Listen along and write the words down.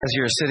As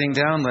you're sitting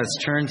down, let's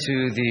turn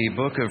to the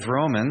book of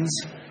Romans.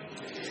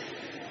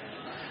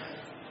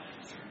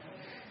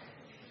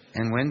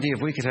 And Wendy,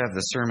 if we could have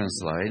the sermon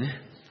slide.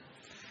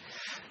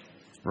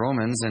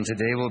 Romans, and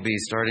today we'll be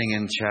starting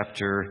in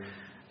chapter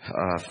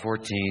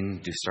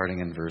 14, starting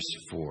in verse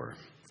 4.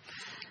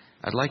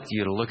 I'd like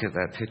you to look at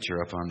that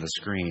picture up on the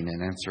screen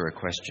and answer a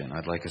question.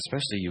 I'd like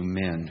especially you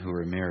men who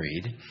are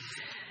married.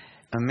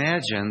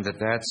 Imagine that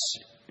that's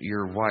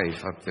your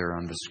wife up there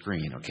on the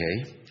screen,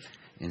 okay?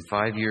 In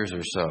 5 years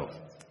or so.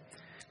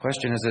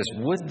 Question is this: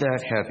 would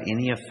that have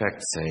any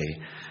effect,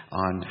 say,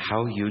 on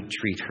how you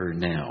treat her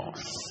now?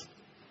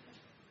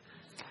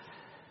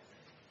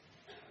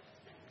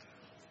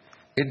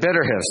 It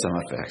better have some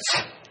effect.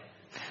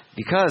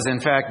 Because, in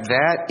fact,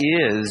 that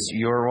is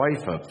your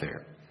wife up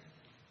there.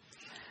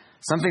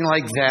 Something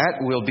like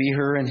that will be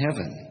her in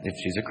heaven if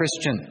she's a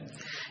Christian.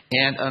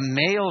 And a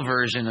male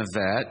version of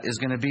that is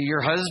going to be your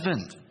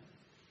husband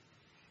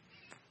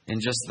in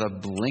just the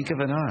blink of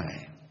an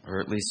eye. Or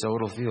at least so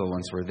it'll feel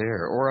once we're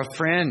there. Or a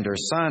friend, or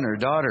son, or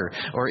daughter,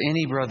 or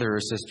any brother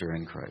or sister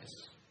in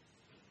Christ.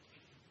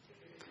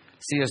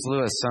 C.S.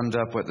 Lewis summed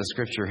up what the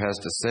Scripture has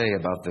to say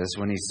about this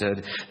when he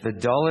said, the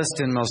dullest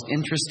and most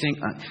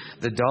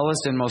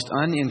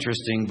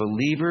uninteresting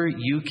believer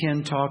you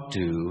can talk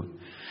to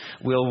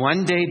will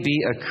one day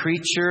be a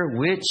creature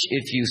which,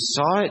 if you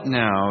saw it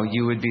now,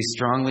 you would be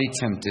strongly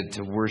tempted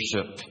to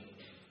worship.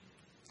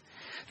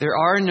 There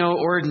are no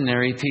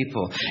ordinary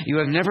people. You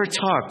have never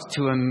talked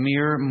to a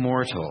mere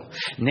mortal.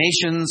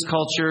 Nations,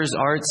 cultures,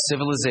 arts,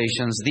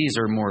 civilizations, these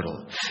are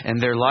mortal. And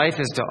their life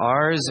is to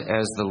ours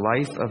as the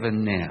life of a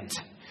gnat.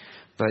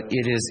 But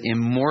it is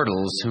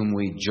immortals whom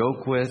we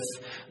joke with,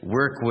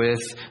 work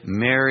with,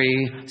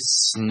 marry,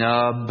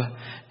 snub,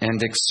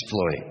 and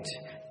exploit.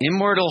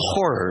 Immortal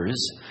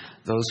horrors,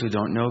 those who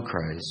don't know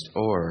Christ,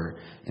 or,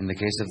 in the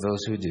case of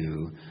those who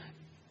do,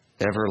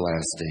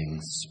 everlasting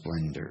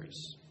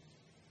splendors.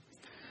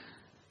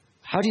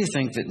 How do you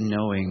think that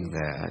knowing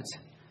that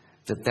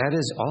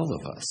is all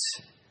of us,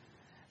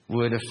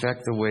 would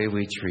affect the way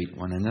we treat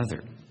one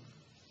another?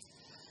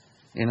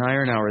 In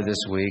Iron Hour this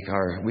week,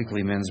 our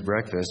weekly men's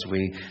breakfast,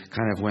 we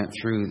kind of went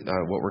through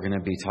what we're going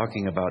to be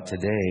talking about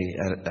today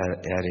at a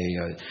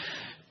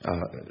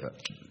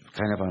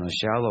kind of on a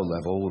shallow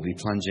level. We'll be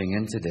plunging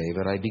in today,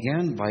 but I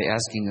began by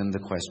asking them the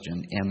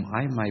question, am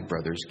I my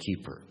brother's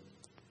keeper?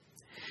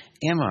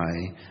 Am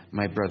I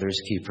my brother's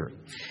keeper?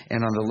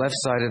 And on the left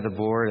side of the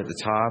board at the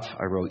top,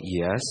 I wrote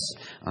yes.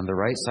 On the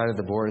right side of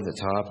the board at the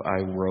top,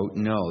 I wrote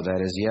no. That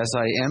is, yes,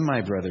 I am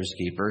my brother's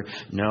keeper.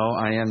 No,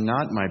 I am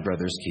not my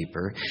brother's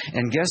keeper.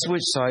 And guess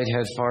which side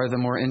had far the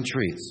more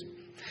entreaties?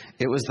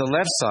 It was the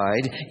left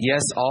side.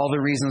 Yes, all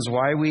the reasons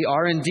why we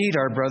are indeed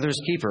our brother's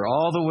keeper.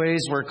 All the ways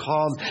we're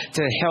called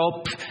to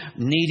help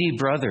needy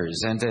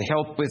brothers and to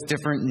help with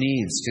different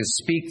needs, to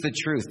speak the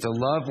truth, to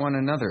love one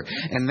another.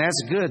 And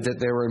that's good that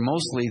they were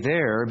mostly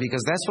there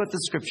because that's what the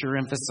Scripture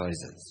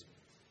emphasizes.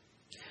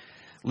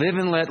 Live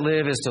and let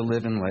live is to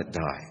live and let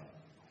die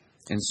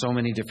in so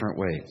many different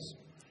ways.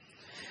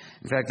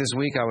 In fact, this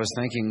week I was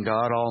thanking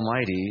God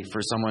Almighty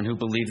for someone who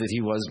believed that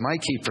He was my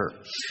keeper.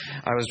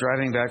 I was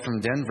driving back from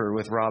Denver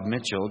with Rob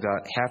Mitchell,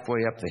 got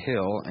halfway up the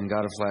hill and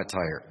got a flat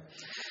tire.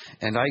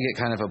 And I get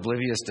kind of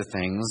oblivious to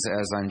things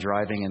as I'm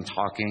driving and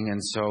talking.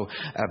 And so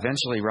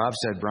eventually Rob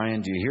said,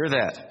 "Brian, do you hear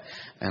that?"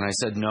 And I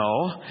said,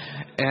 "No."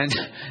 And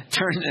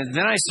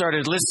then I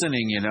started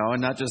listening, and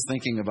not just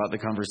thinking about the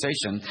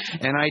conversation.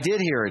 And I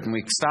did hear it. And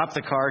we stopped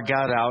the car,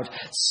 got out,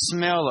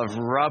 smell of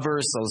rubber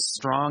so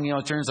strong.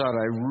 It turns out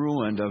I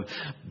ruined a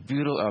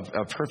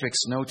perfect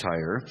snow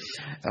tire.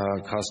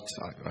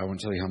 I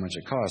won't tell you how much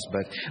it cost.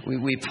 But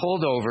we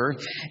pulled over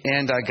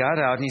and I got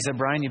out and he said,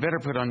 "Brian, you better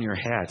put on your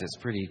hat. It's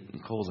pretty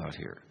cold out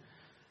here."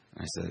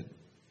 I said,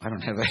 "I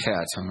don't have a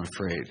hat, I'm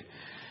afraid."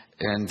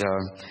 And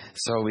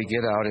so we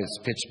get out, it's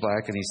pitch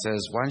black, and he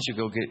says, "Why don't you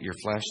go get your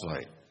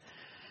flashlight?"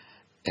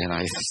 And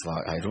I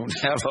thought, I don't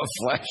have a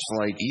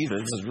flashlight either.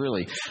 This is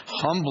really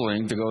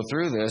humbling to go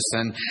through this.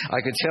 And I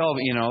could tell,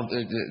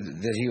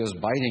 that he was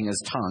biting his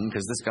tongue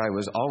because this guy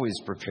was always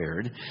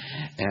prepared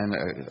and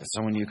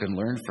someone you can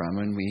learn from.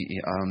 And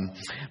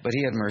but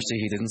he had mercy.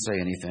 He didn't say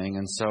anything.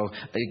 And so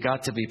it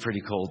got to be pretty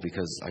cold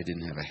because I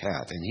didn't have a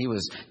hat. And he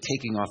was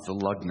taking off the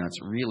lug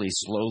nuts really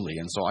slowly.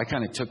 And so I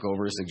kind of took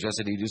over,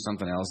 suggested he do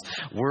something else,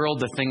 whirled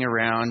the thing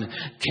around,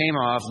 came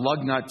off,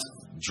 lug nuts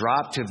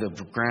dropped to the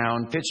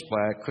ground, pitch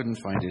black, couldn't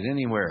find it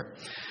anywhere.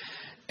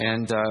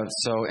 And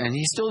and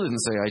he still didn't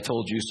say, "I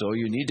told you so,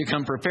 you need to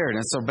come prepared."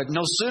 And so, but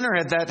no sooner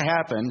had that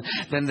happened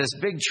than this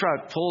big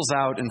truck pulls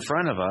out in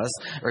front of us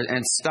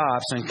and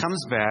stops and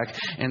comes back.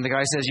 And the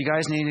guy says, "You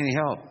guys need any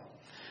help?"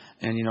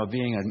 And,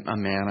 being a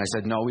man, I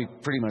said, "No, we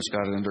pretty much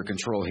got it under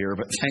control here,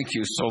 but thank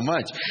you so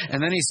much." And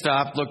then he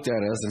stopped, looked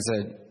at us and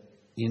said,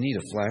 "You need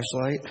a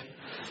flashlight?"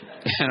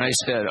 And I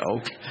said,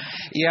 "Okay,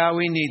 yeah,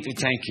 we need to,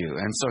 thank you."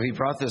 And so he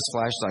brought this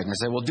flashlight and I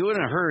said, "Well, do it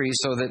in a hurry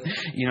so that,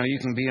 you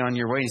can be on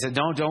your way." He said,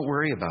 don't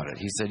worry about it.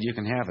 He said, "You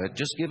can have it.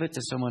 Just give it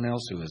to someone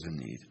else who is in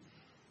need."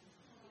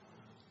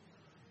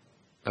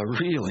 a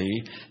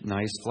really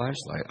nice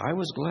flashlight. I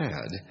was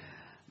glad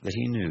that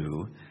he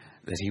knew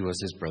that he was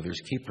his brother's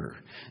keeper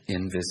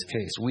in this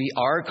case. We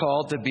are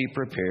called to be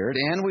prepared,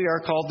 and we are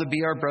called to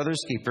be our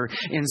brother's keeper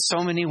in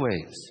so many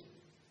ways,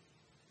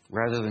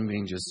 rather than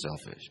being just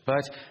selfish.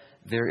 But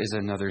there is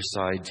another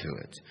side to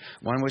it,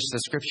 one which the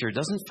Scripture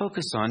doesn't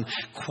focus on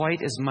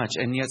quite as much,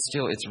 and yet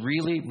still it's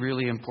really,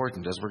 really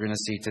important, as we're going to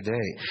see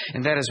today.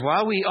 And that is,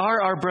 while we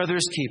are our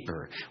brother's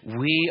keeper,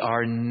 we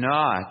are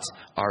not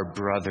our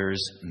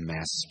brother's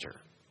master.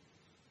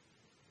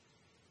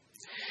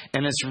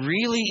 And it's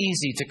really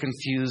easy to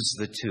confuse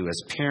the two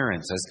as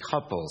parents, as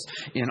couples,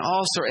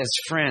 as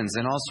friends,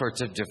 in all sorts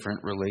of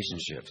different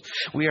relationships.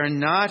 We are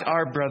not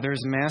our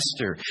brother's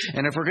master.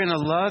 And if we're going to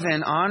love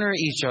and honor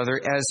each other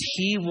as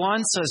he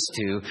wants us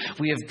to,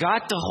 we have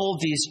got to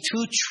hold these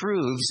two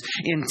truths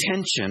in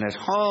tension at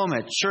home,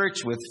 at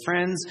church, with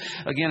friends,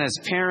 again, as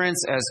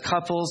parents, as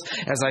couples.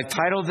 As I've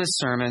titled this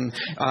sermon,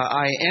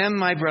 I am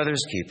my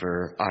brother's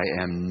keeper.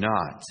 I am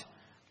not,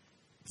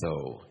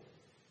 though,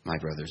 my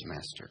brother's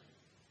master.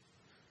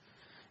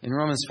 In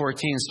Romans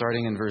 14,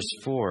 starting in verse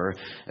 4,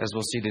 as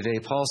we'll see today,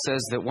 Paul says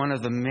that one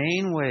of the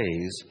main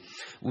ways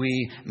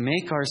we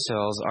make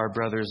ourselves our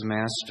brother's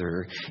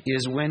master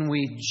is when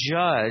we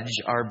judge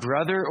our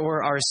brother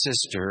or our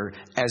sister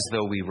as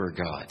though we were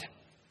God.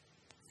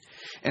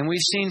 And we've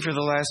seen for the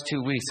last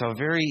 2 weeks how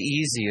very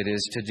easy it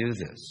is to do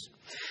this.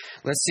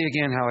 Let's see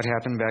again how it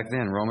happened back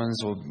then.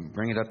 We'll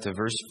bring it up to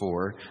verse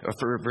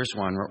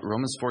 1,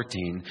 Romans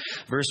 14,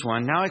 verse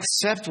 1. Now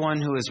accept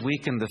one who is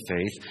weak in the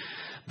faith,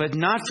 but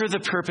not for the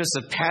purpose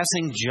of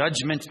passing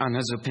judgment on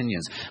his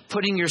opinions,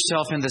 putting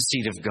yourself in the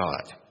seat of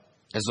God,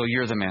 as though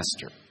you're the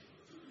master.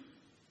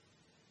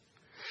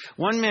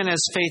 One man has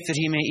faith that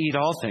he may eat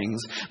all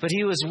things, but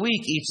he who is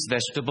weak eats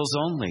vegetables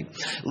only.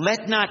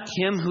 Let not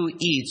him who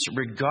eats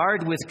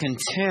regard with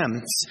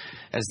contempt,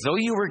 as though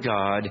you were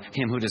God,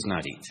 him who does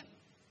not eat.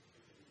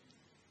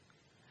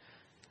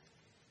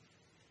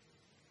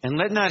 And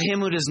let not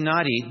him who does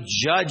not eat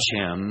judge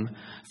him,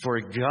 for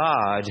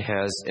God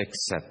has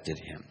accepted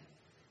him.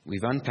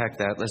 We've unpacked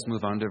that. Let's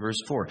move on to verse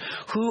 4.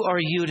 Who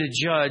are you to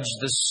judge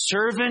the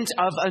servant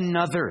of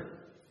another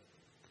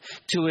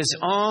to his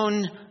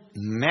own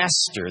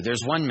master?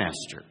 There's one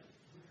master.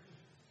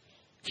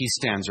 He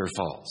stands or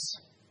falls.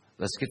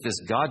 Let's get this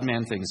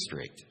God-man thing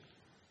straight.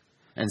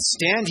 And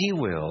stand he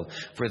will,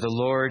 for the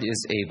Lord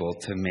is able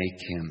to make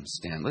him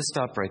stand. Let's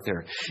stop right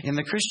there. In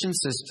the Christian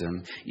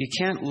system, you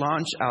can't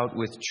launch out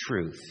with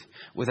truth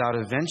without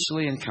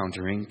eventually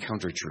encountering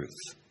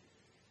counter-truth.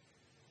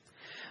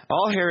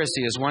 All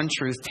heresy is one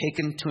truth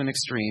taken to an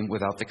extreme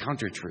without the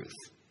counter-truth.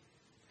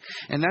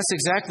 And that's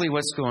exactly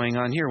what's going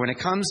on here. When it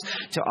comes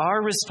to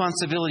our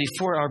responsibility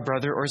for our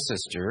brother or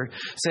sister,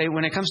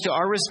 when it comes to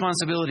our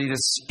responsibility to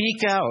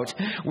speak out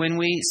when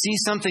we see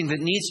something that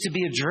needs to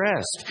be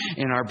addressed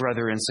in our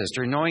brother and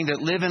sister, knowing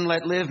that live and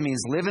let live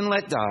means live and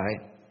let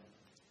die.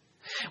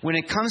 When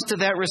it comes to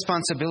that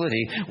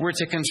responsibility, we're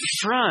to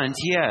confront,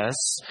 yes,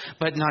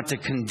 but not to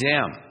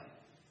condemn.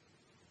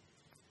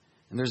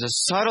 And there's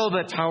a subtle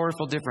but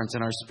powerful difference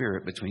in our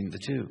spirit between the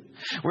two.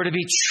 We're to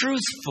be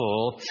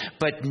truthful,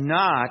 but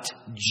not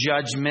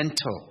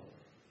judgmental,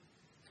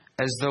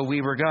 as though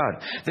we were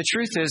God. The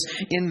truth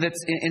is,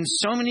 in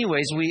so many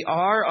ways, we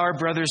are our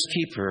brother's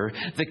keeper.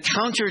 The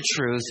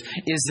counter-truth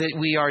is that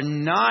we are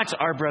not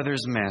our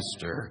brother's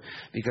master,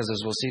 because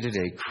as we'll see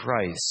today,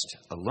 Christ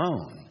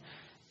alone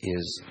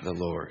is the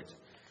Lord,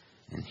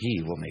 and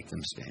he will make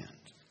them stand.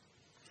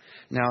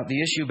 Now,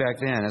 the issue back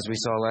then, as we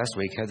saw last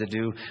week, had to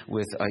do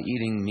with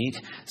eating meat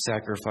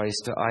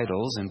sacrificed to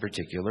idols in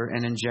particular,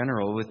 and in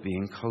general with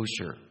being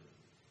kosher.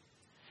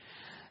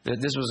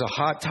 That this was a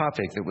hot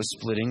topic that was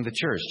splitting the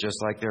church, just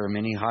like there are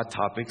many hot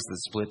topics that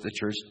split the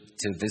church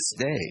to this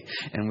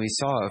day. And we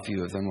saw a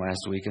few of them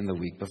last week and the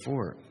week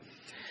before.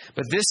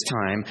 But this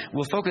time,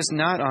 we'll focus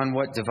not on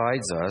what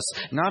divides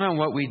us, not on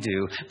what we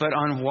do, but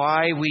on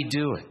why we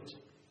do it.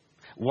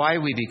 Why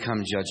we become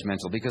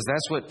judgmental, because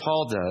that's what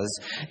Paul does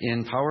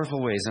in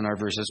powerful ways in our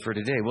verses for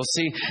today. We'll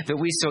see that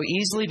we so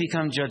easily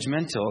become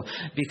judgmental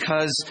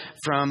because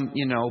from,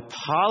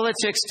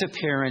 politics to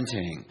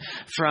parenting,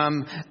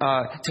 from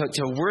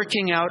to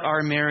working out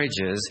our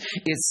marriages,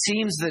 it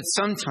seems that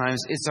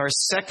sometimes it's our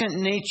second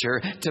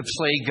nature to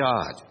play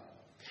God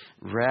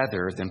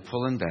rather than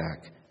pulling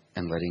back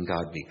and letting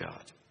God be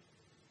God.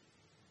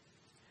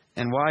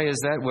 And why is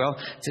that? Well,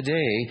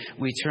 today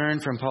we turn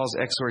from Paul's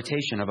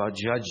exhortation about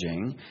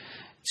judging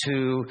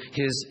to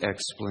his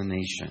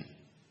explanation.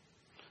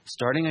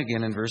 Starting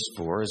again in verse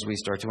 4, as we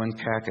start to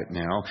unpack it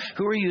now.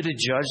 Who are you to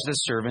judge the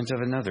servant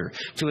of another?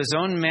 To his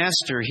own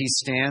master he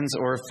stands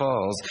or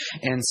falls,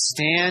 and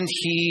stand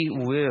he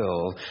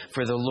will,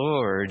 for the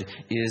Lord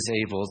is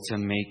able to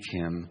make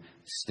him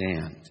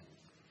stand.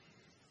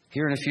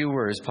 Here in a few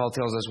words, Paul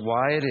tells us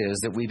why it is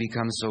that we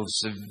become so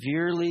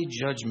severely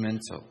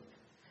judgmental.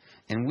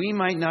 And we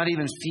might not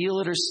even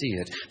feel it or see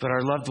it, but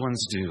our loved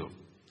ones do.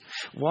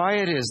 why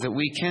it is that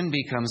we can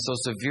become so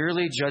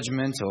severely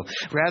judgmental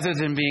rather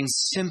than being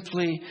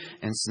simply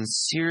and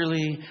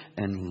sincerely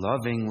and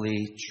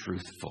lovingly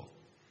truthful.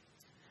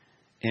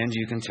 And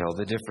you can tell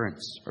the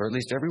difference, or at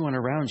least everyone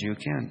around you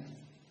can.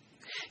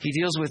 He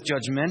deals with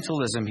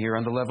judgmentalism here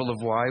on the level of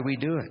why we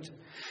do it,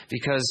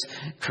 because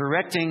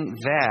correcting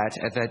that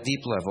at that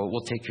deep level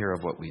will take care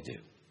of what we do.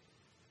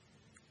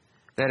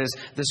 That is,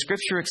 the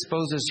Scripture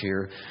exposes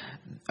here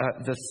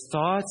the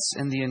thoughts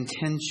and the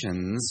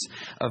intentions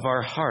of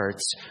our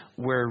hearts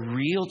where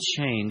real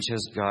change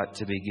has got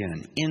to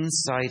begin,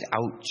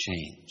 inside-out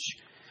change,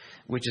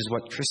 which is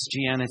what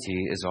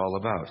Christianity is all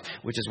about,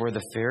 which is where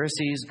the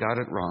Pharisees got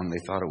it wrong.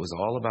 They thought it was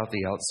all about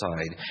the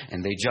outside,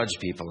 and they judge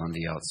people on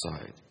the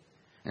outside.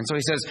 And so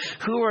he says,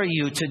 who are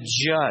you to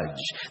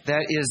judge?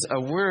 That is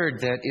a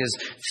word that is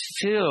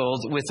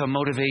filled with a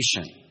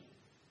motivation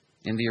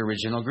in the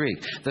original Greek.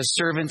 The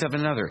servant of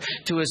another.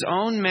 To his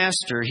own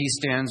master he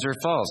stands or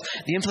falls.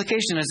 The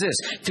implication is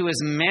this: to his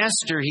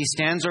master he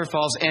stands or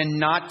falls, and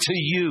not to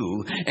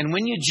you. And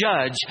when you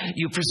judge,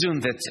 you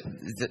presume that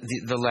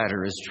the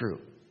latter is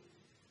true.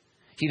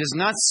 He does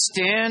not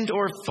stand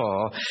or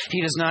fall.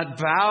 He does not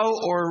bow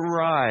or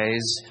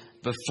rise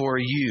before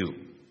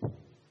you.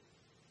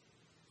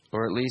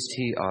 Or at least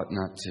he ought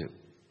not to.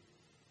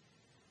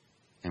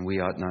 And we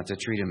ought not to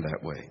treat him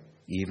that way,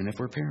 even if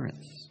we're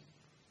parents.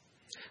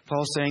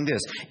 Paul's saying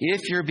this: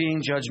 if you're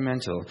being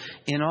judgmental,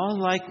 in all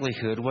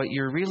likelihood, what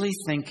you're really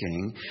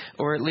thinking,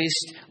 or at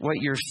least what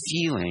you're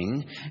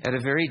feeling at a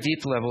very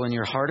deep level in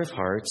your heart of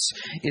hearts,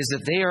 is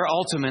that they are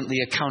ultimately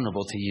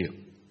accountable to you,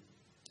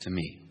 to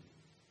me.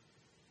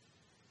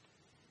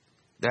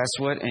 That's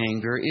what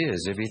anger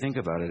is, if you think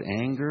about it.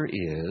 Anger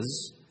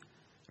is,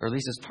 or at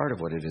least it's part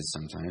of what it is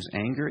sometimes,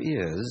 anger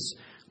is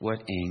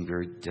what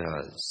anger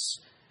does.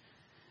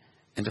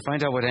 And to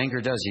find out what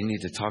anger does, you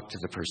need to talk to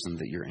the person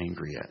that you're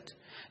angry at.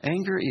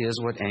 Anger is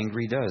what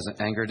anger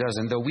does.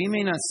 And though we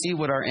may not see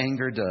what our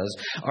anger does,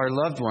 our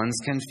loved ones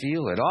can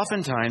feel it.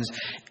 Oftentimes,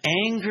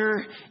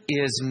 anger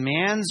is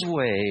man's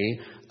way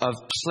of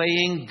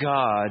playing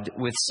God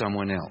with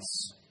someone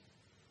else.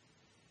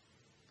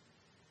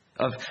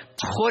 Of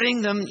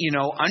putting them,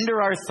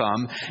 under our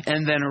thumb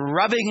and then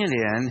rubbing it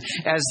in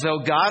as though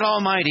God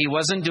Almighty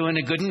wasn't doing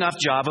a good enough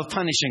job of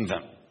punishing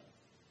them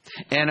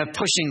and of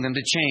pushing them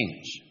to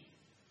change.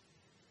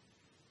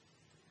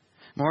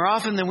 More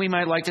often than we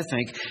might like to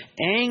think,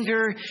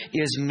 anger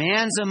is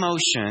man's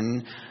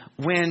emotion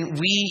when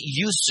we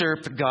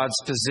usurp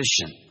God's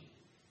position.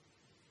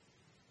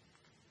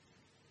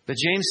 But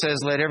James says,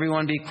 let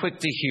everyone be quick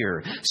to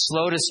hear,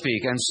 slow to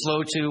speak, and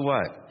slow to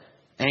what?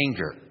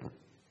 Anger.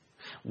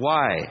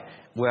 Why?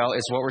 Well,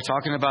 it's what we're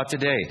talking about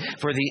today.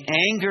 For the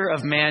anger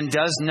of man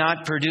does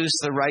not produce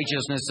the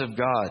righteousness of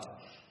God,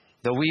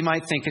 though we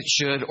might think it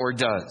should or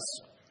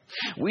does.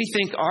 We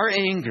think our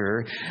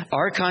anger,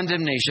 our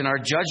condemnation, our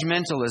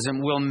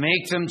judgmentalism will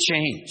make them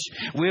change,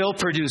 will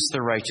produce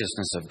the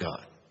righteousness of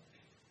God.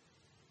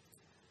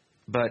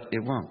 But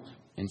it won't.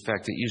 In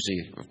fact, it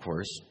usually, of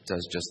course,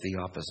 does just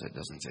the opposite,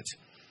 doesn't it?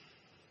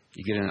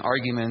 You get in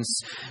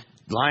arguments,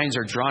 lines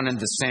are drawn in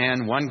the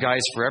sand, one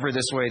guy's forever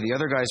this way, the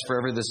other guy's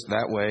forever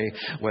that way,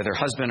 whether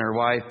husband or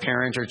wife,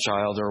 parent or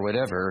child or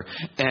whatever,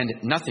 and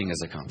nothing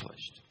is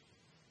accomplished.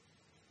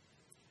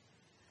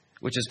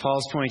 Which is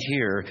Paul's point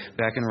here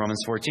back in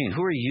Romans 14.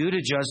 Who are you to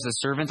judge the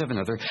servant of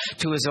another?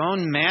 To his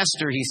own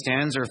master he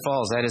stands or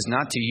falls. That is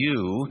not to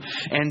you.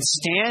 And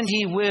stand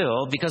he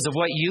will because of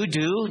what you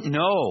do?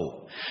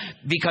 No.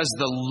 Because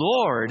the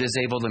Lord is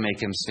able to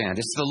make him stand.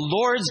 It's the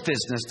Lord's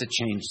business to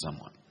change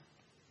someone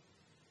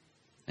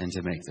and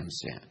to make them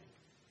stand.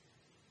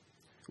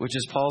 Which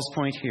is Paul's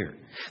point here.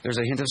 There's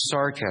a hint of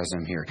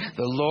sarcasm here. The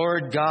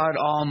Lord God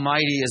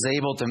Almighty is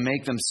able to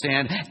make them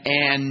stand,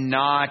 and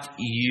not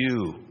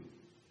you.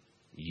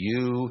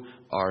 You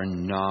are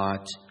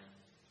not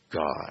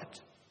God.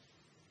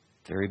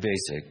 Very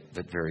basic,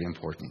 but very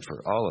important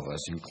for all of us,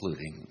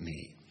 including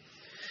me.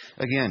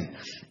 Again,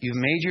 you've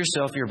made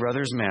yourself your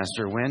brother's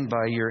master when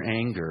by your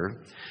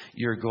anger,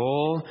 your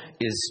goal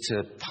is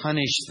to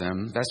punish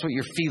them. That's what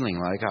you're feeling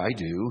like, I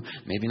do.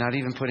 Maybe not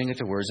even putting it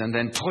to words. And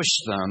then push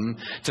them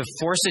to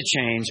force a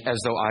change as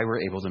though I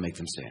were able to make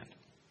them stand.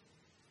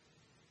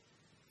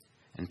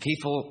 And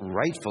people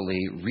rightfully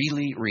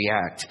really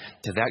react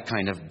to that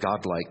kind of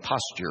godlike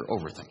posture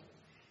over them.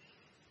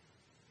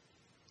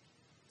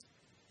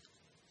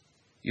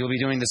 You'll be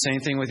doing the same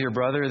thing with your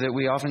brother that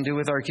we often do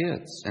with our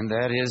kids. And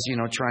that is,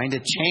 trying to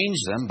change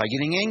them by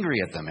getting angry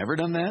at them. Ever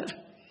done that?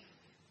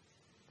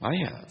 I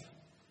have.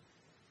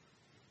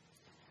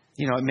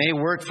 It may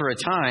work for a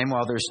time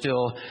while they're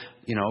still,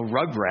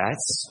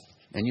 rugrats.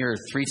 And you're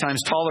 3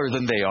 times taller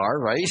than they are,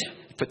 right?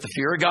 Put the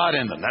fear of God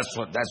in them. That's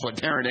what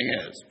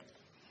parenting is.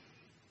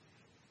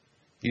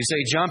 You say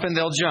jump and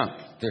they'll jump.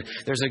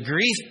 There's a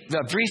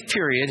brief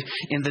period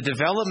in the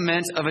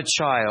development of a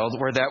child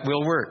where that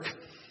will work,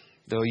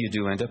 though you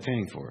do end up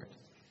paying for it.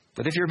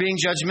 But if you're being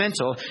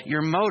judgmental,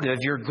 your motive,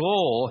 your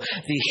goal,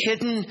 the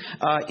hidden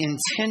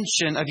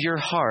intention of your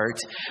heart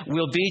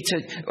will be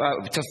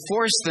to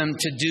force them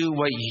to do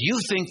what you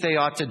think they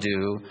ought to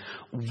do,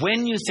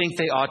 when you think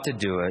they ought to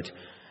do it,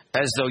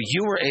 as though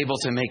you were able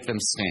to make them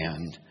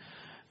stand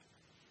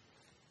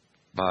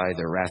by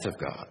the wrath of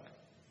God.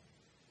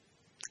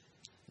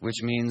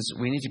 Which means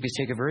we need to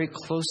take a very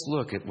close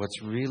look at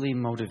what's really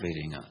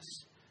motivating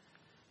us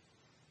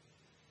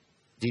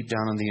deep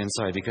down on the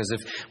inside. Because if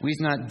we've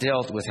not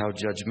dealt with how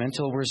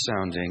judgmental we're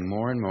sounding,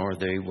 more and more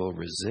they will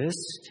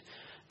resist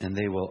and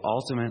they will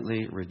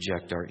ultimately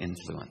reject our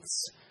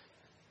influence.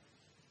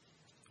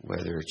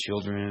 Whether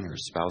children or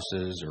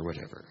spouses or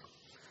whatever.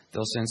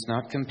 They'll sense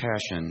not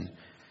compassion,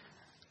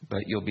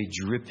 but you'll be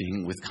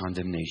dripping with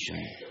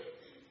condemnation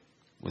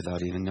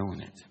without even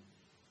knowing it.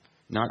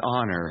 Not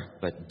honor,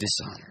 but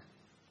dishonor.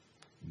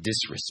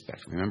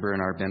 Disrespect. Remember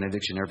in our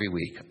benediction every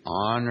week,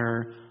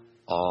 honor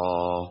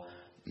all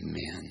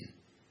men,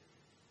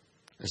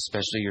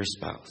 especially your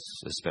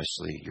spouse,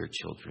 especially your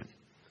children.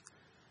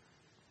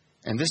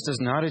 And this does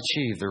not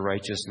achieve the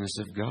righteousness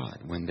of God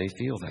when they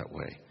feel that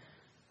way.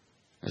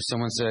 As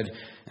someone said,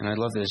 and I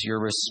love this,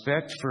 your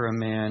respect for a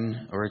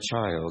man or a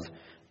child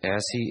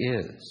as he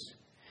is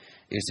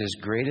his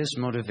greatest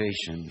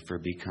motivation for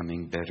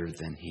becoming better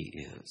than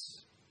he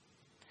is.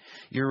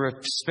 Your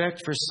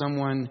respect for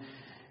someone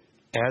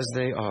as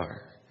they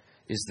are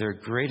is their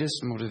greatest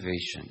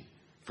motivation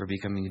for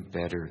becoming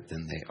better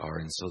than they are.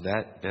 And so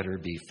that better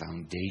be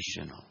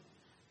foundational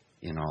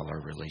in all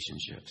our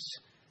relationships.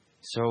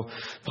 So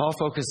Paul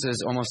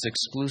focuses almost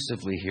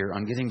exclusively here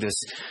on getting this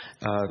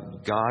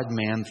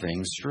God-man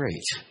thing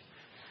straight.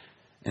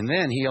 And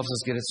then he helps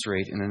us get it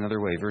straight in another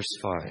way. Verse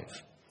 5.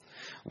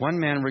 One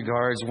man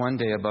regards one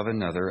day above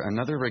another.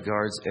 Another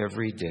regards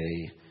every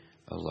day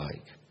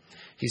alike.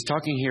 He's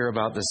talking here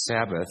about the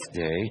Sabbath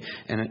day,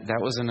 and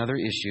that was another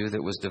issue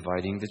that was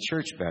dividing the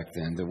church back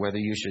then, that whether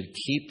you should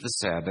keep the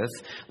Sabbath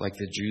like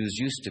the Jews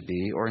used to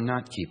be or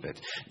not keep it.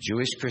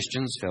 Jewish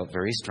Christians felt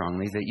very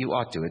strongly that you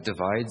ought to. It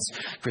divides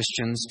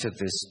Christians to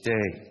this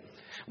day.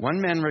 One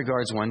man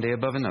regards one day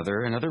above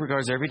another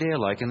regards every day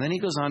alike, and then he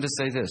goes on to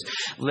say this,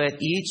 let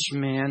each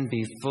man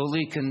be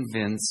fully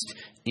convinced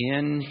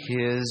in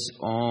his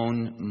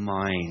own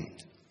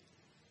mind.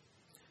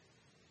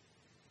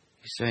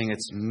 He's saying,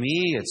 it's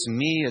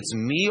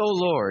me, O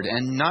Lord,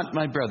 and not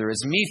my brother.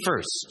 It's me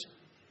first,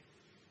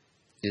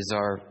 is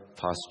our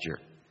posture.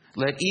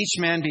 Let each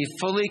man be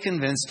fully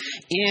convinced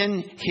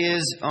in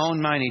his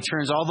own mind. He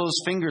turns all those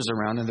fingers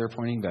around and they're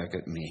pointing back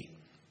at me.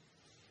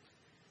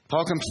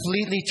 Paul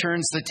completely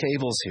turns the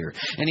tables here.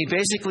 And he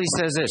basically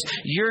says this,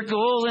 your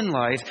goal in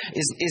life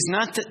is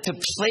not to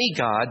play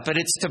God, but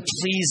it's to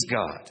please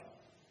God.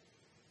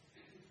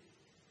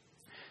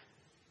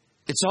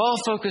 It's all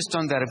focused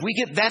on that. If we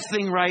get that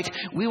thing right,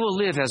 we will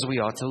live as we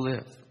ought to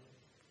live.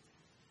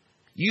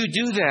 You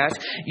do that,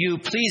 you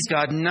please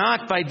God,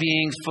 not by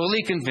being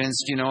fully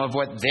convinced, of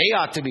what they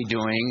ought to be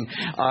doing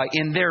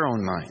in their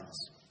own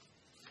minds.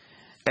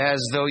 As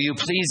though you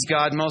please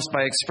God most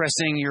by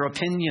expressing your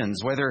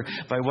opinions, whether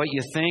by what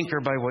you think or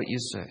by what you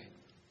say.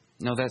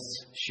 No,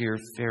 that's sheer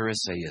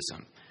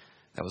Pharisaism.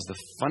 That was the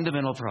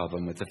fundamental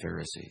problem with the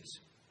Pharisees.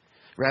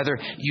 Rather,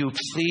 you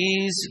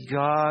please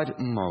God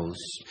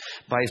most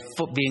by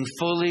being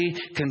fully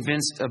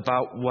convinced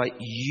about what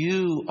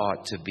you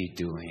ought to be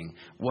doing,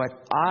 what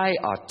I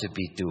ought to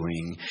be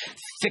doing,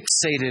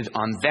 fixated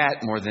on that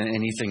more than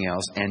anything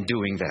else, and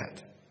doing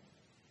that.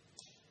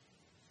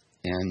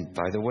 And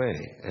by the way,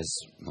 as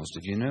most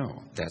of you know,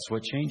 that's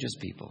what changes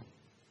people.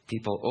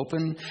 People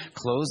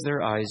close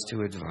their eyes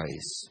to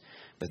advice,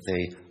 but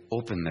they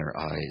open their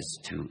eyes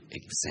to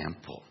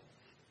example.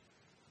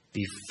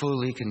 Be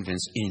fully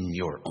convinced in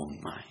your own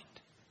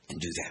mind and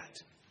do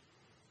that.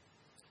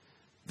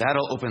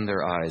 That'll open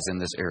their eyes in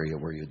this area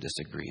where you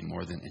disagree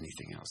more than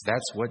anything else.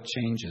 That's what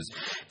changes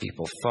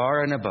people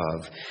far and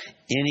above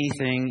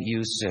anything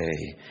you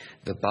say.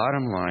 The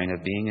bottom line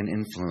of being an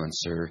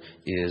influencer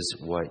is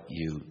what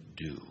you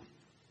do.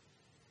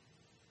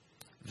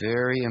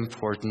 Very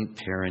important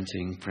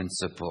parenting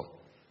principle.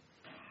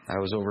 I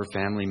was over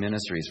family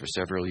ministries for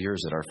several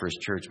years at our first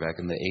church back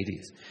in the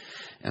 80s.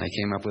 And I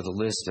came up with a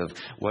list of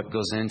what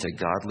goes into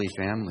godly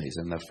families.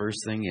 And the first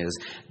thing is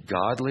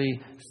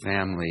godly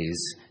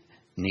families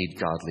need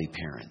godly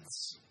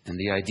parents. And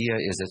the idea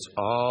is it's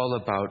all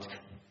about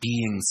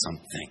being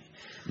something,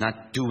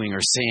 not doing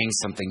or saying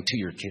something to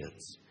your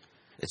kids.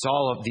 It's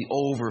all of the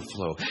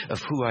overflow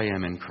of who I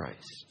am in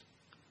Christ,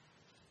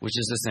 which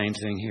is the same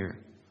thing here.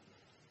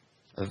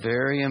 A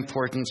very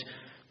important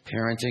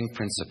parenting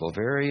principle,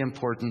 very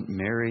important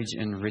marriage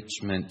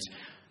enrichment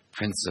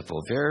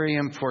principle, very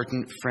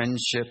important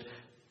friendship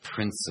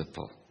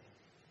principle.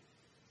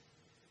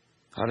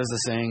 How does the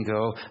saying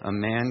go? A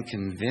man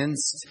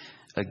convinced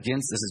against,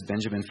 this is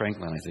Benjamin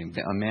Franklin, I think,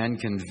 a man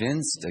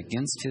convinced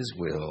against his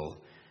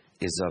will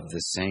is of the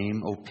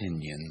same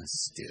opinion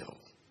still.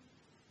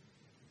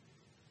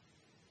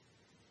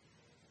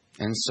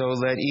 And so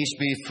let each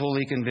be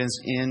fully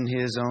convinced in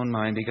his own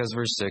mind, because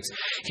verse 6,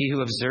 he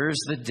who observes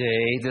the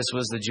day, this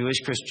was the Jewish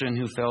Christian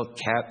who felt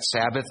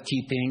Sabbath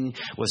keeping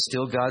was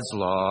still God's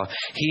law.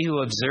 He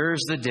who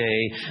observes the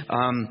day,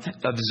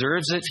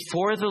 observes it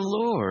for the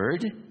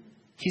Lord.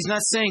 He's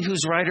not saying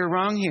who's right or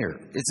wrong here.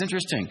 It's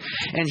interesting.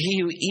 And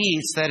he who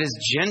eats, that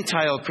is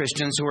Gentile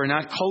Christians who are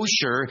not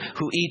kosher,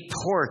 who eat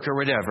pork or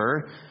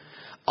whatever,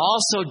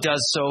 also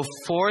does so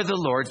for the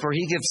Lord, for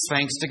he gives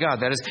thanks to God.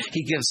 That is,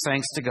 he gives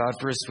thanks to God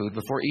for his food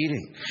before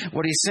eating.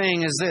 What he's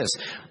saying is this: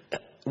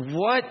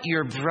 what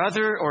your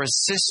brother or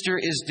sister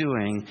is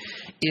doing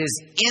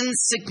is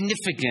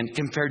insignificant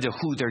compared to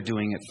who they're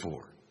doing it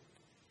for.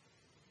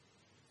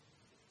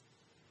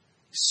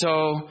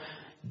 So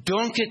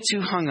don't get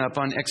too hung up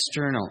on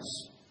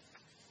externals.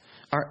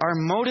 Our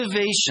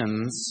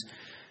motivations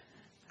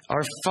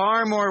are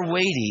far more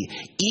weighty,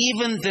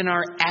 even than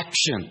our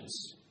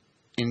actions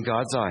in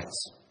God's eyes,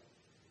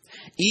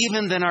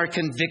 even than our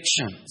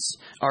convictions,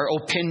 our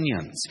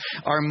opinions,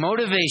 our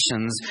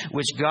motivations,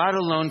 which God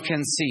alone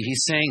can see.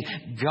 He's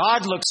saying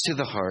God looks to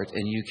the heart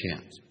and you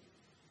can't.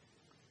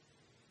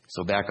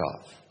 So back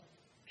off.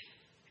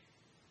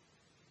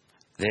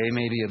 They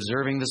may be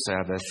observing the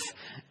Sabbath,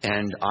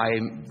 and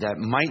that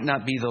might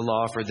not be the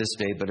law for this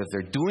day, but if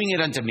they're doing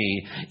it unto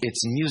me,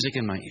 it's music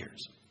in my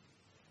ears.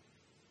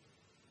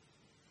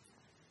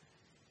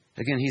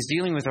 Again, he's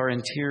dealing with our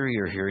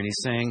interior here, and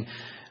he's saying,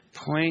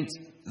 point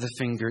the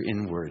finger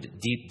inward,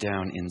 deep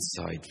down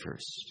inside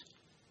first.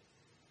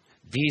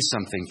 Be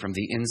something from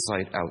the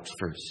inside out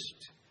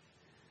first.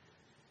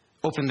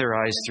 Open their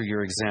eyes through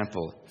your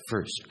example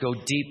first. Go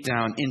deep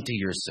down into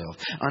yourself,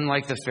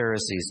 unlike the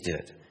Pharisees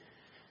did.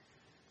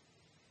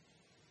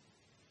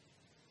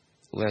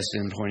 Lest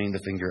in pointing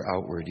the finger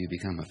outward, you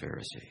become a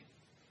Pharisee.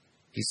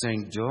 He's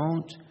saying,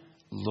 don't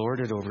lord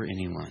it over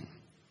anyone.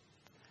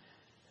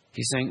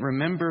 He's saying,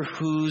 remember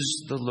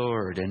who's the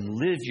Lord and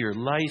live your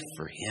life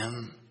for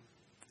Him,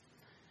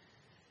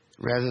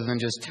 rather than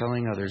just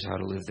telling others how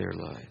to live their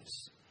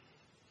lives,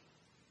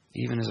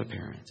 even as a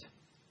parent.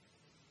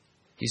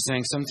 He's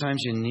saying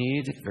sometimes you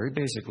need, very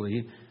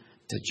basically,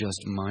 to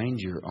just mind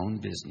your own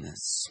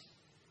business.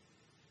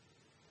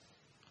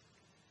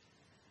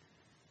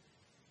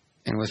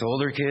 And with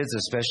older kids,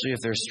 especially if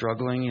they're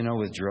struggling,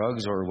 with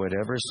drugs or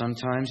whatever,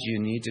 sometimes you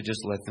need to just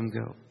let them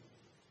go.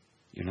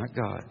 You're not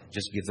God.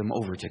 Just give them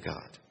over to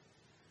God.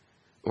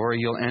 Or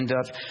you'll end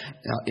up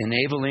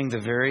enabling the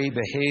very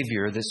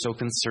behavior that so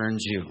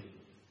concerns you,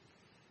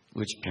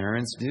 which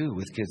parents do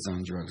with kids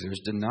on drugs. There's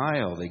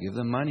denial. They give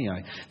them money.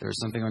 There was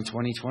something on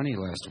 2020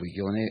 last week.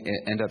 You'll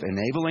end up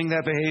enabling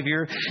that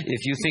behavior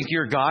if you think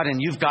you're God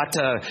and you've got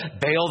to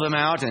bail them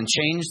out and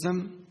change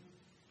them.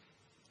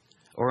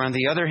 Or on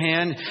the other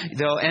hand,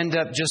 they'll end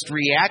up just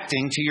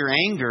reacting to your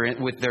anger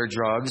with their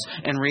drugs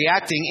and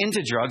reacting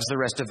into drugs the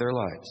rest of their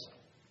lives.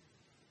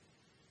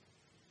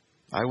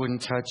 I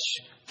wouldn't touch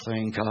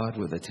playing God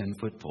with a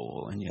 10-foot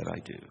pole, and yet I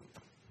do.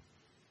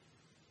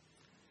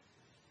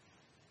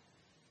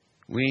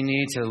 We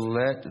need to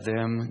let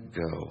them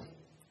go.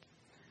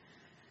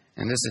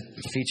 And this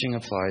teaching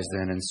applies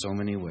then in so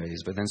many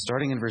ways. But then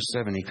starting in verse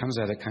 7, he comes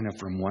at it kind of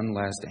from one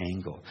last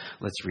angle.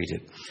 Let's read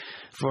it.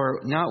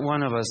 For not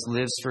one of us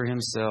lives for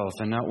himself,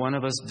 and not one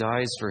of us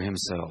dies for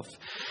himself.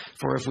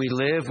 For if we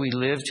live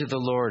to the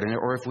Lord,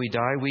 or if we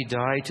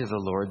die to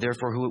the Lord.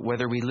 Therefore,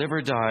 whether we live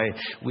or die,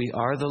 we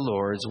are the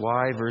Lord's.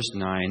 Why? Verse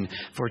 9.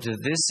 For to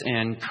this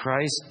end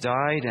Christ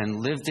died and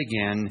lived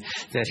again,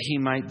 that he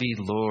might be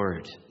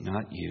Lord,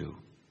 not you,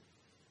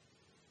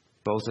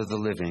 both of the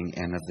living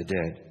and of the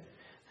dead.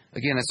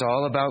 Again, it's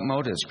all about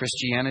motives.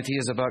 Christianity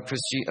is about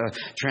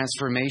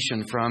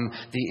transformation from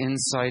the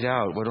inside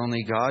out, what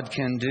only God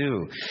can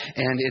do.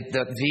 And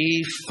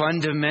the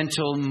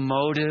fundamental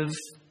motive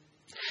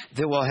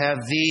that will have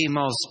the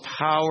most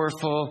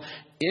powerful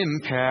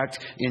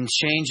impact in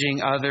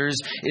changing others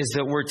is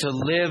that we're to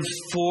live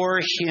for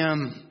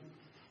Him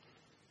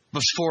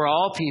before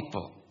all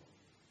people,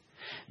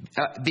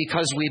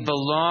 because we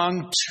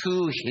belong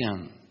to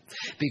Him,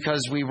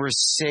 because we were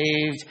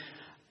saved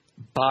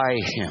by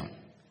Him.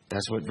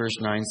 That's what verse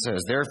 9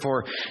 says.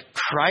 Therefore,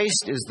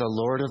 Christ is the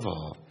Lord of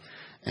all,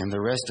 and the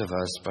rest of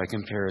us, by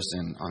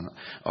comparison,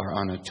 are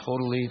on a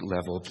totally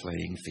level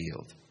playing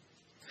field.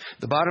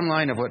 The bottom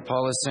line of what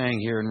Paul is saying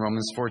here in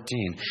Romans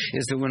 14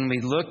 is that when we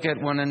look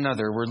at one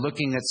another, we're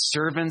looking at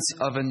servants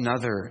of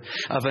another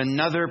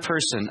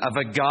person, of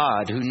a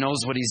God who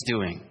knows what He's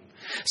doing.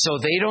 So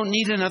they don't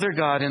need another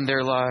God in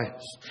their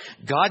lives.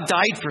 God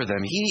died for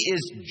them. He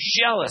is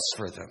jealous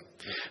for them,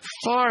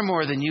 far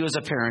more than you as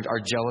a parent are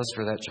jealous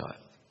for that child.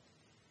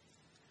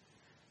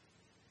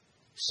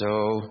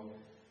 So,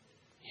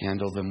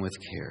 handle them with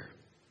care.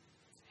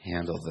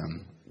 Handle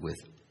them with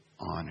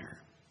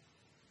honor.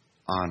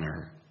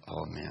 Honor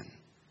all men.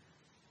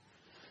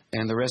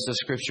 And the rest of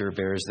Scripture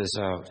bears this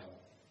out.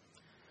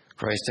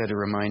 Christ had to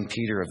remind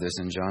Peter of this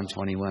in John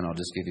 21. I'll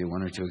just give you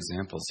one or two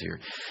examples here.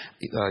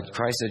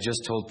 Christ had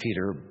just told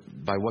Peter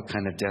by what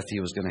kind of death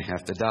he was going to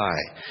have to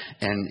die.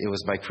 And it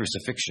was by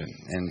crucifixion.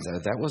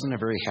 And that wasn't a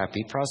very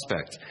happy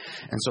prospect.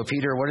 And so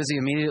Peter, what does he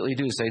immediately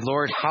do? Say,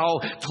 Lord,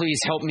 how? Please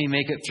help me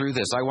make it through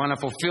this. I want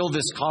to fulfill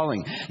this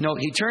calling. No,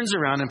 he turns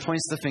around and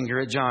points the finger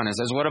at John and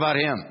says, what about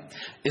him?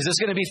 Is this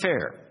going to be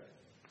fair?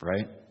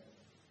 Right?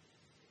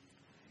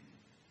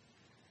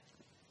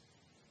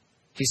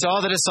 He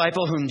saw the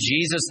disciple whom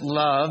Jesus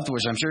loved,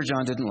 which I'm sure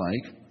John didn't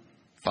like,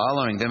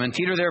 following them. And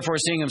Peter, therefore,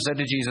 seeing him, said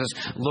to Jesus,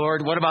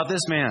 Lord, what about this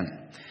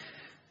man?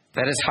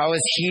 That is, how is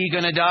he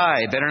going to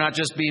die? Better not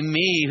just be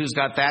me who's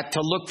got that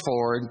to look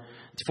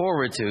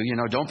forward to. You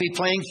know, don't be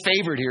playing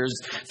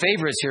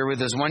favorites here with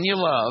this one you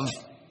love.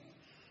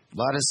 A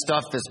lot of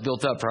stuff that's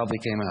built up probably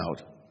came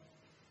out.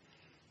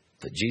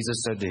 But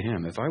Jesus said to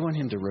him, if I want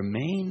him to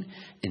remain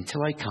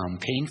until I come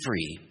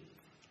pain-free,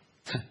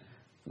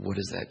 what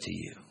is that to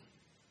you?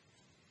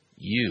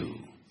 You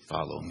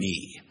follow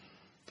me.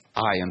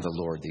 I am the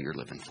Lord that you're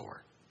living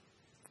for.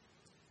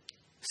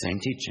 Same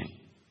teaching.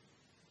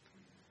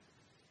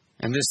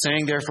 And this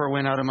saying therefore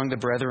went out among the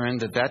brethren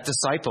that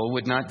disciple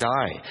would not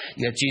die.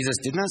 Yet Jesus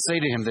did not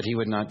say to him that he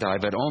would not die,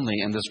 but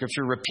only, and the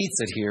scripture repeats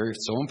it here,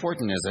 so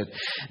important is it,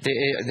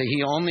 that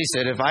he only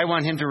said, if I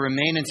want him to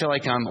remain until I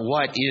come,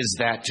 what is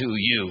that to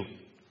you?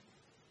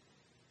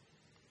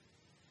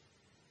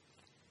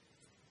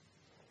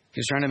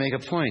 He's trying to make a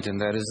point,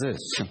 and that is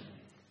this.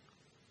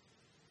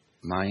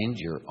 Mind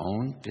your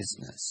own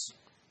business.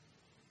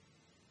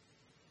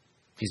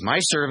 He's my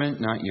servant,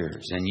 not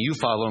yours, and you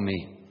follow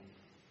me.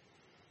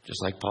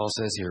 Just like Paul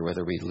says here,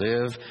 whether we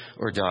live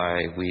or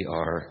die, we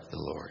are the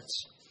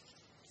Lord's.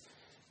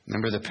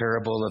 Remember the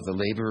parable of the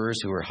laborers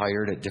who were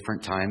hired at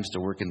different times to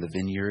work in the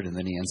vineyard, and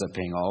then he ends up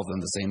paying all of them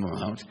the same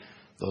amount?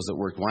 Those that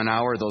worked 1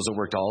 hour, those that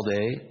worked all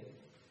day.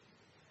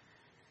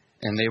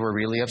 And they were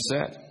really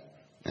upset,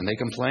 and they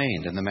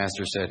complained, and the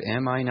master said,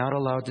 am I not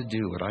allowed to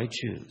do what I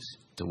choose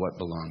to what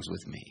belongs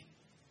with me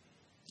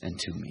and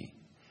to me?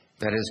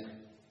 That is,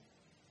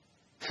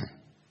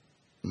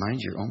 mind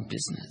your own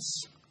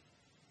business.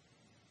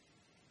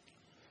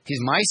 He's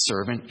my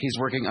servant. He's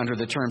working under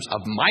the terms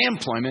of my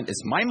employment.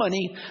 It's my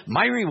money,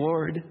 my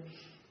reward.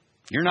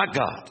 You're not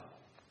God.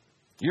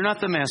 You're not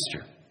the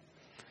master.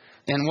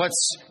 And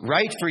what's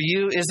right for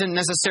you isn't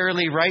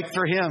necessarily right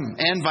for him,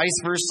 and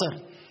vice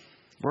versa.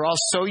 We're all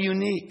so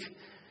unique.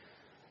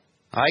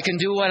 I can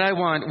do what I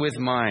want with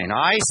mine.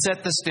 I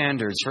set the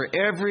standards for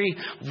every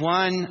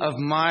one of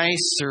my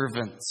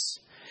servants.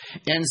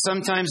 And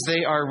sometimes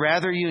they are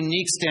rather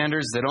unique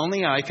standards that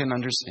only I can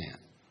understand,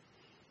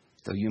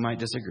 though you might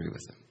disagree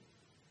with them.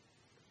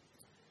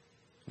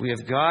 We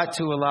have got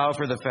to allow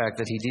for the fact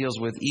that he deals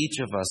with each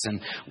of us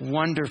in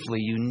wonderfully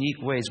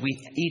unique ways. We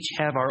each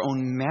have our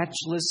own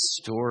matchless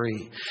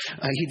story.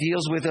 He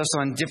deals with us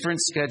on different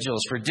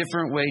schedules, for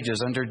different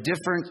wages, under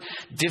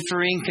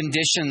differing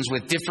conditions,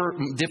 with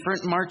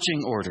different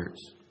marching orders.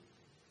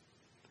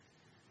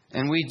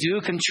 And we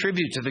do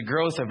contribute to the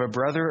growth of a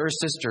brother or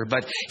sister,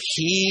 but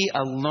he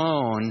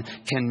alone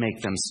can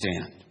make them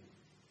stand.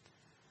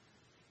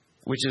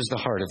 Which is the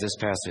heart of this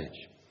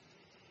passage.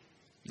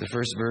 The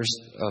first verse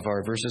of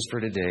our verses for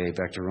today,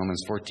 back to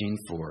Romans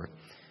 14:4.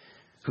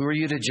 Who are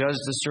you to judge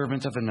the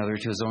servant of another?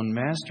 To his own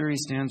master he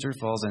stands or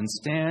falls, and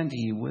stand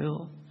he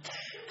will.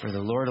 For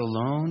the Lord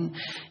alone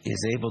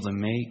is able to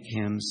make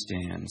him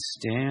stand.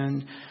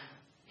 Stand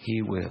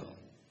he will.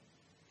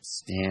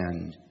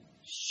 Stand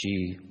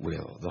she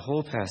will. The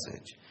whole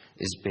passage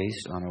is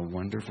based on a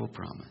wonderful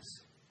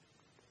promise.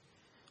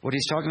 What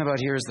he's talking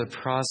about here is the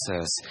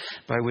process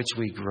by which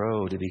we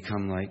grow to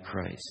become like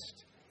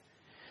Christ.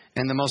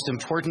 And the most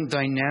important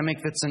dynamic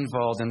that's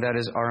involved, and that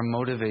is our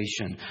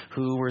motivation,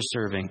 who we're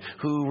serving,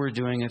 who we're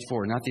doing it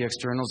for. Not the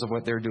externals of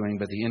what they're doing,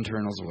 but the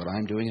internals of what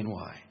I'm doing and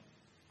why.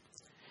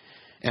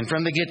 And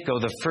from the get-go,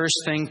 the first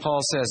thing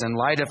Paul says in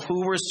light of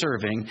who we're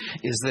serving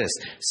is this: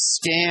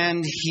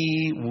 stand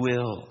he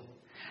will.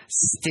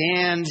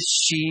 Stand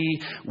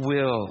she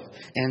will.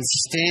 And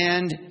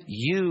stand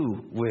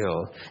you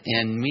will.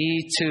 And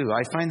me too.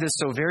 I find this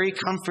so very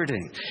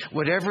comforting.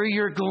 Whatever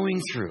you're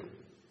going through,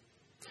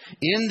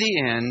 in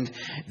the end,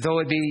 though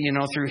it be,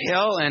 through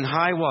hell and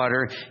high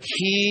water,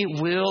 he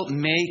will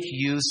make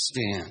you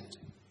stand.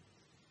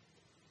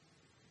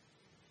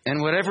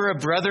 And whatever a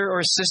brother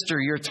or sister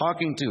you're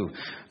talking to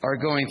are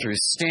going through,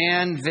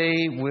 stand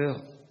they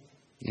will.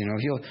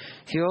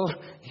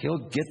 He'll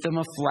get them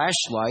a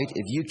flashlight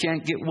if you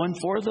can't get one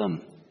for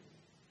them.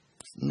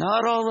 It's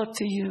not all up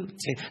to you.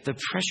 The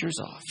pressure's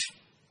off.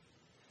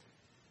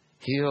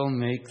 He'll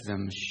make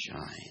them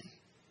shine.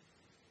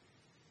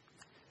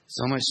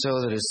 So much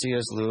so that as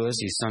C.S. Lewis,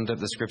 he summed up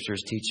the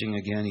Scripture's teaching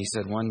again. He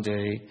said, one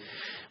day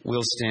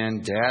we'll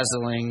stand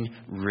dazzling,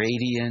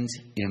 radiant,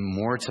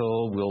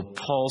 immortal. We'll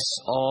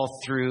pulse all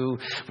through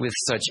with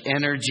such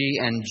energy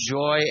and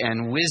joy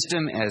and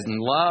wisdom and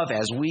love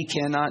as we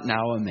cannot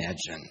now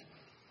imagine.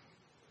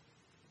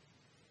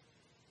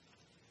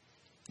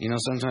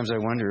 Sometimes I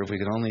wonder if we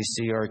could only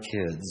see our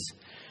kids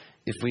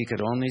If we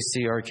could only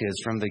see our kids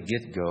from the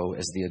get-go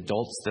as the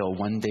adults they'll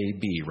one day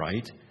be,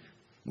 right?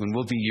 When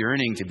we'll be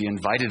yearning to be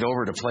invited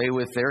over to play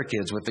with their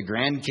kids, with the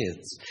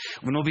grandkids.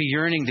 When we'll be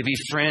yearning to be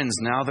friends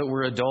now that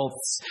we're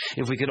adults.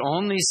 If we could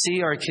only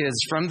see our kids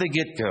from the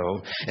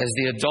get-go as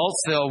the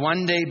adults they'll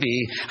one day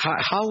be,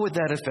 how would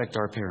that affect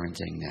our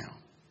parenting now?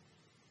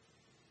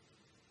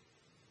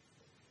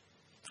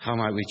 How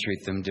might we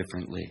treat them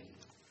differently?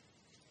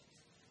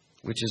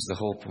 Which is the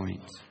whole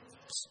point.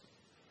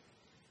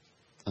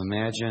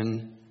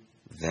 Imagine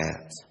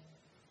that.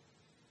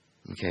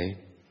 Okay?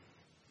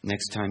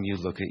 Next time you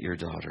look at your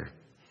daughter,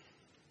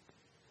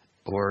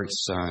 or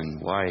son,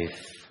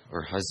 wife,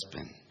 or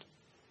husband,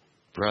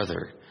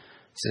 brother,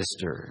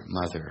 sister,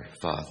 mother,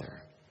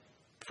 father,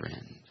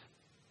 friend.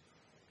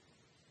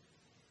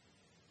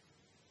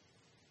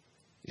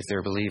 If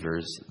they're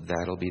believers,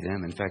 that'll be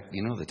them. In fact,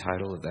 you know the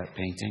title of that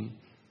painting?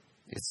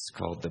 It's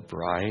called The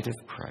Bride of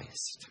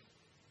Christ,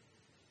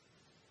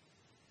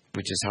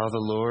 which is how the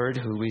Lord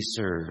who we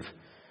serve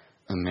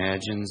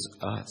imagines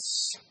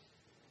us.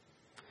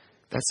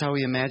 That's how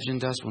He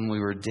imagined us when we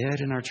were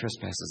dead in our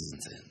trespasses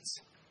and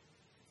sins.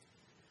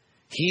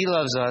 He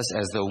loves us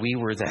as though we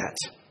were that.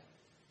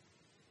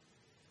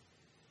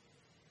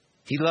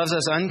 He loves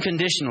us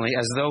unconditionally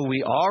as though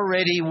we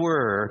already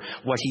were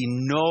what He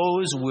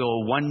knows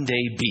we'll one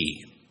day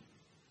be.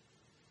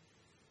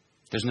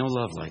 There's no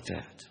love like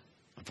that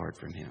apart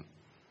from Him.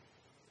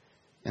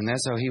 And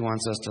that's how He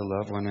wants us to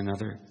love one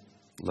another.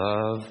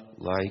 Love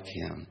like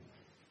Him.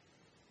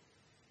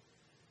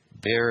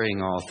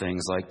 Bearing all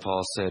things, like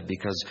Paul said,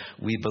 because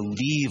we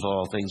believe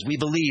all things. We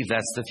believe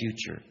that's the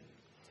future.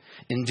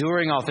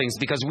 Enduring all things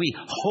because we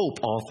hope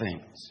all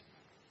things.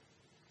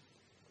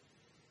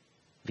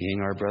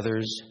 Being our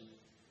brother's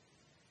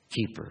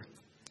keeper,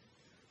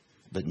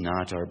 but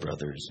not our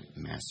brother's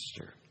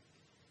master.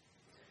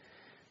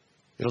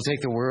 It'll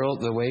take the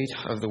weight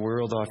of the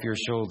world off your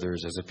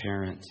shoulders as a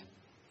parent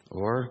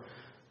or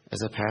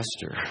as a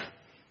pastor.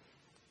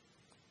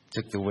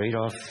 Took the weight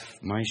off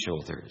my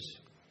shoulders.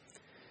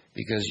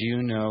 Because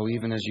you know,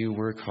 even as you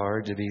work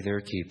hard to be their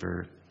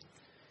keeper,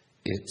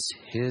 it's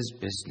His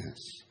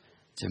business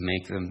to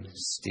make them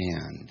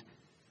stand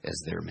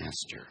as their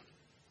master.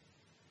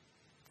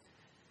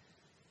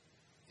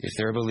 If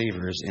they're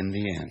believers, in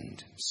the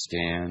end,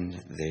 stand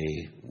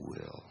they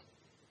will.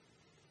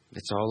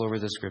 It's all over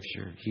the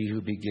Scripture. He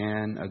who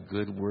began a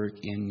good work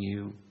in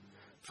you,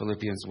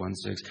 Philippians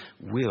 1:6,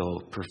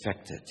 will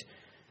perfect it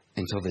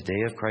until the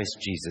day of Christ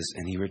Jesus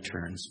and He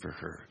returns for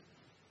her.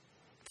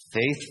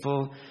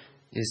 Faithful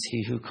is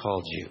He who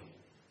called you,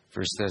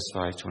 1 Thess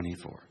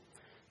 5:24,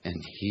 and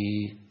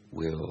He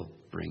will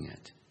bring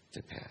it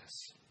to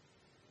pass.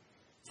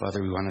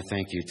 Father, we want to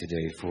thank You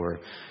today for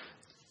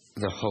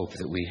the hope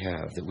that we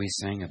have, that we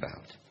sang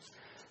about,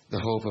 the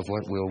hope of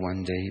what will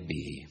one day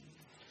be.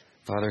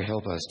 Father,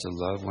 help us to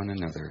love one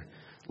another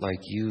like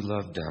You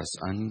loved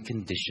us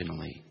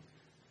unconditionally,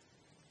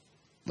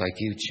 like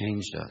You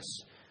changed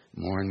us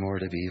more and more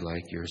to be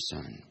like Your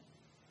Son.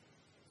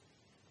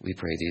 We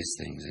pray these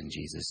things in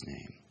Jesus'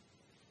 name.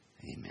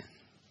 Amen.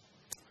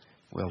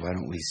 Well, why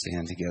don't we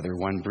stand together?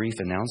 One brief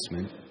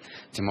announcement.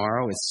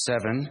 Tomorrow at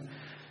 7,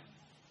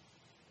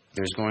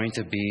 there's going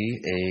to be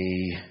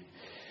a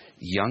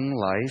Young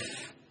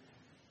Life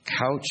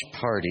couch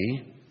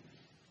party.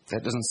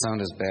 That doesn't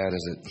sound as bad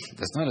as it...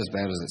 That's not as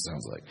bad as it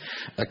sounds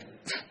like.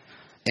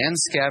 And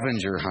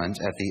scavenger hunt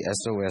at the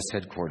SOS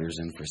headquarters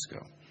in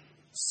Frisco.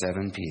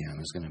 7 p.m.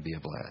 is going to be a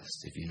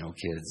blast. If you know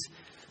kids,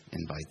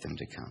 invite them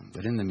to come.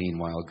 But in the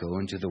meanwhile, go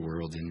into the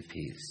world in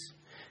peace.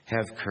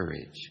 Have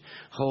courage.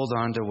 Hold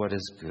on to what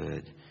is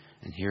good.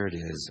 And here it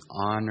is.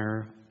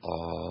 Honor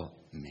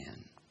all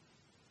men.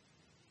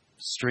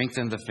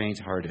 Strengthen the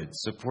faint-hearted.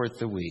 Support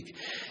the weak.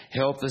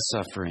 Help the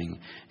suffering.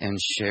 And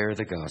share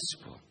the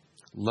gospel.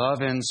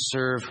 Love and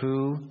serve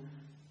who?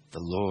 The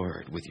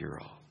Lord with your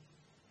all.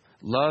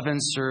 Love and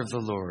serve the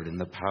Lord in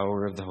the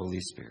power of the Holy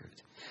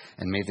Spirit.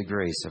 And may the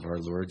grace of our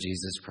Lord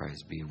Jesus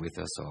Christ be with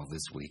us all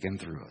this week and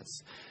through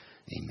us.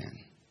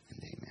 Amen and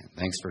amen.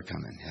 Thanks for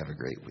coming. Have a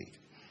great week.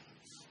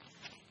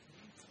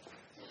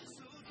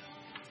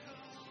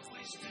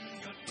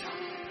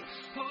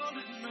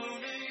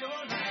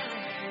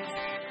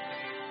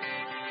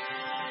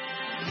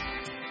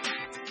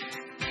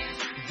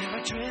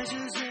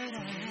 Treasures